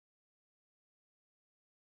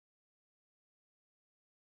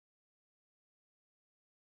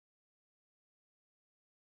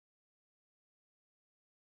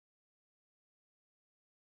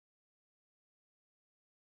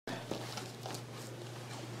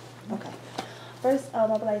First, I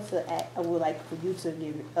would like for you to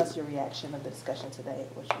give us your reaction of the discussion today.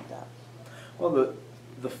 What you thought? Well,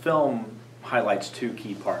 the film highlights two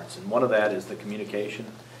key parts, and one of that is the communication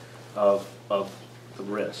of the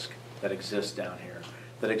risk that exists down here,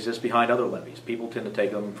 that exists behind other levees. People tend to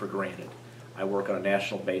take them for granted. I work on a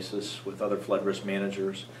national basis with other flood risk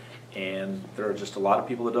managers, and there are just a lot of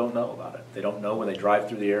people that don't know about it. They don't know when they drive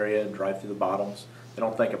through the area and drive through the bottoms. They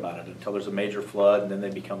don't think about it until there's a major flood, and then they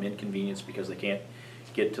become inconvenienced because they can't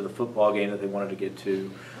get to the football game that they wanted to get to.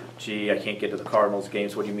 Gee, I can't get to the Cardinals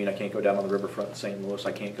games. What do you mean I can't go down on the riverfront in St. Louis?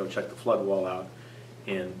 I can't go check the flood wall out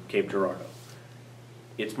in Cape Girardeau.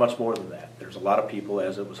 It's much more than that. There's a lot of people,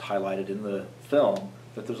 as it was highlighted in the film,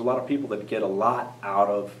 that there's a lot of people that get a lot out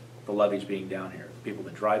of the levees being down here. The people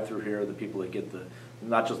that drive through here, the people that get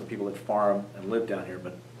not just the people that farm and live down here,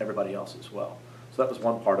 but everybody else as well. So that was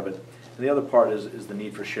one part of it. And the other part is the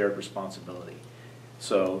need for shared responsibility.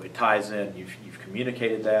 So it ties in, you've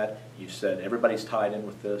communicated that, you've said everybody's tied in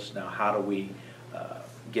with this, now how do we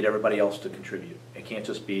get everybody else to contribute? It can't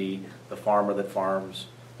just be the farmer that farms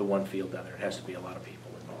the one field down there, it has to be a lot of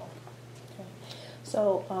people involved. Okay.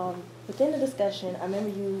 So within the discussion, I remember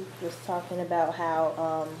you was talking about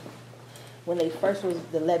how when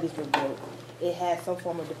the levees were built, it had some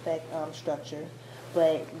form of defect structure,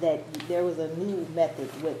 but that there was a new method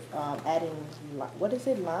with adding, what is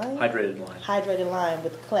it, lime? Hydrated lime. Hydrated lime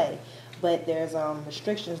with clay, but there's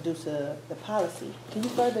restrictions due to the policy. Can you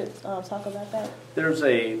further talk about that? There's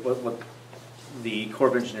what the Corps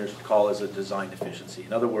of Engineers would call as a design deficiency.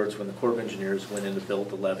 In other words, when the Corps of Engineers went in to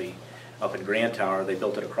build the levee up in Grand Tower, they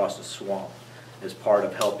built it across a swamp as part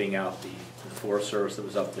of helping out the Forest Service that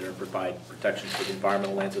was up there and provide protection for the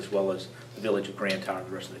environmental lands as well as the village of Grand Tower and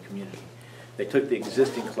the rest of the community. They took the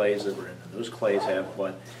existing clays that were in them. Those clays have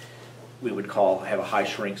what we would have a high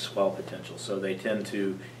shrink swell potential. So they tend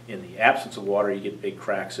to, in the absence of water, you get big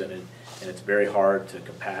cracks in it, and it's very hard to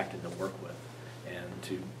compact and to work with and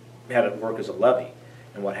to have it work as a levee.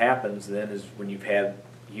 And what happens then is when you've had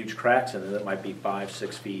huge cracks in it that might be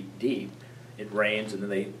 5-6 feet deep, it rains and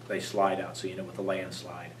then they slide out, so with a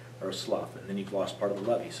landslide or a slough, and then you've lost part of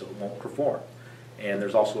the levee, so it won't perform. And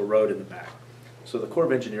there's also a road in the back. So the Corps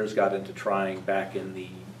of Engineers got into trying back in the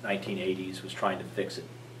 1980s, was trying to fix it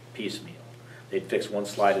piecemeal. They'd fix one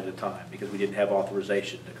slide at a time because we didn't have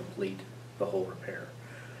authorization to complete the whole repair.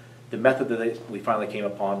 The method that we finally came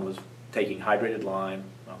upon was taking hydrated lime,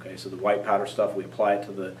 okay, so the white powder stuff, we apply it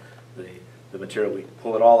to the material, we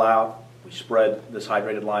pull it all out, we spread this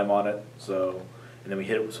hydrated lime on it, and then we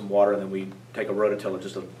hit it with some water, and then we take a rototiller,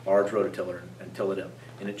 just a large rototiller, and till it up.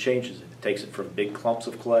 And it changes it. It takes it from big clumps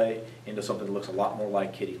of clay into something that looks a lot more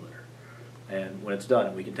like kitty litter. And when it's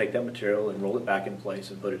done, we can take that material and roll it back in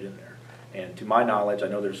place and put it in there. And to my knowledge, I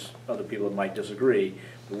know there's other people that might disagree,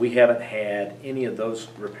 but we haven't had any of those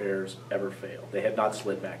repairs ever fail. They have not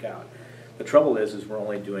slid back out. The trouble is we're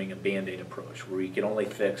only doing a Band-Aid approach, where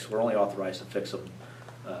we're only authorized to fix them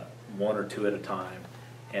one or two at a time,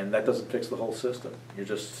 and that doesn't fix the whole system. You're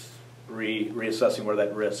just reassessing where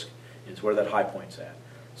that risk is, where that high point's at.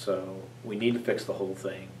 So we need to fix the whole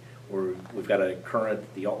thing. We've got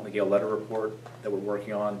the Alton Miguel letter report that we're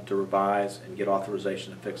working on to revise and get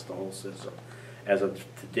authorization to fix the whole system. As of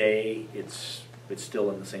today, it's still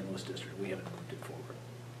in the St. Louis district. We haven't moved it forward.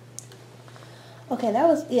 Okay, that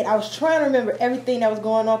was it. I was trying to remember everything that was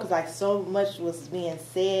going on because so much was being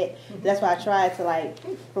said. That's why I tried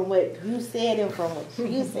to from what you said and from what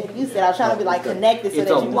you said, I was trying to be connected.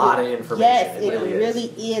 It's a lot of information. Yes, it really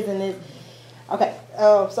is, and it's okay.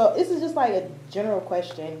 So this is just a general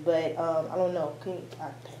question, but I don't know. We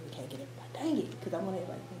can't get it. Dang it, because I want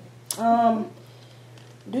everybody.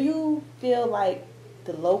 Do you feel like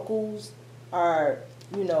the locals are,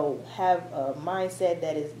 have a mindset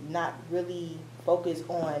that is not really focused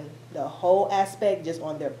on the whole aspect, just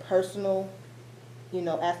on their personal,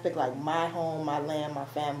 aspect, like my home, my land, my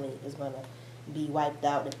family is going to be wiped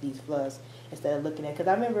out if these floods, instead of looking at, because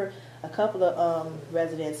I remember a couple of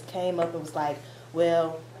residents came up and was like,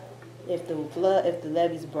 well, if the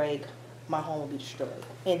levees break, my home will be destroyed.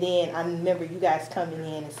 And then I remember you guys coming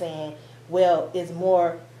in and saying, well, it's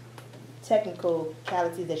more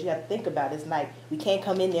technicalities that you have to think about. It's like we can't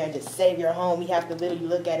come in there and just save your home. We have to literally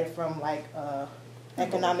look at it from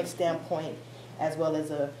economic standpoint as well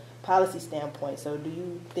as a policy standpoint. So do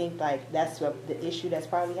you think that's the issue that's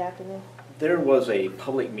probably happening? There was a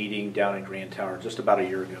public meeting down in Grand Tower just about a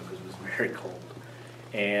year ago because it was very cold,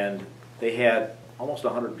 and they had almost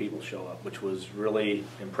 100 people show up, which was really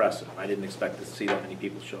impressive. I didn't expect to see that many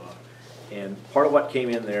people show up. And part of what came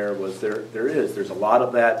in there was there's a lot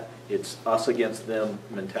of that it's us against them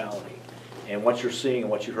mentality. And what you're seeing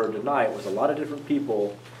and what you heard tonight was a lot of different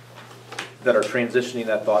people that are transitioning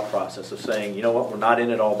that thought process of saying, you know what, we're not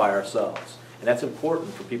in it all by ourselves. And that's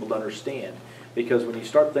important for people to understand, because when you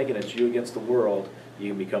start thinking it's you against the world, you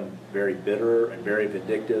can become very bitter and very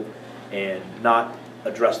vindictive and not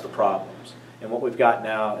address the problems. And what we've got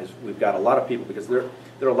now is we've got a lot of people, because there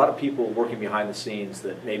are a lot of people working behind the scenes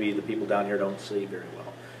that maybe the people down here don't see very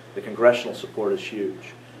well. The congressional support is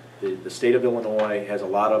huge. The state of Illinois has a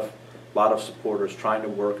lot of supporters trying to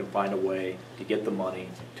work and find a way to get the money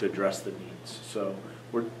to address the needs. So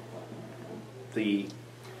the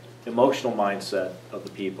emotional mindset of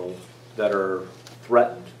the people that are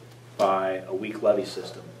threatened by a weak levy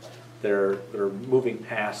system, they're moving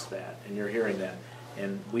past that, and you're hearing that.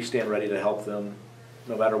 And we stand ready to help them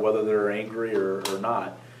no matter whether they're angry or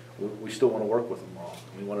not. We still want to work with them all.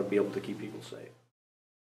 We want to be able to keep people safe.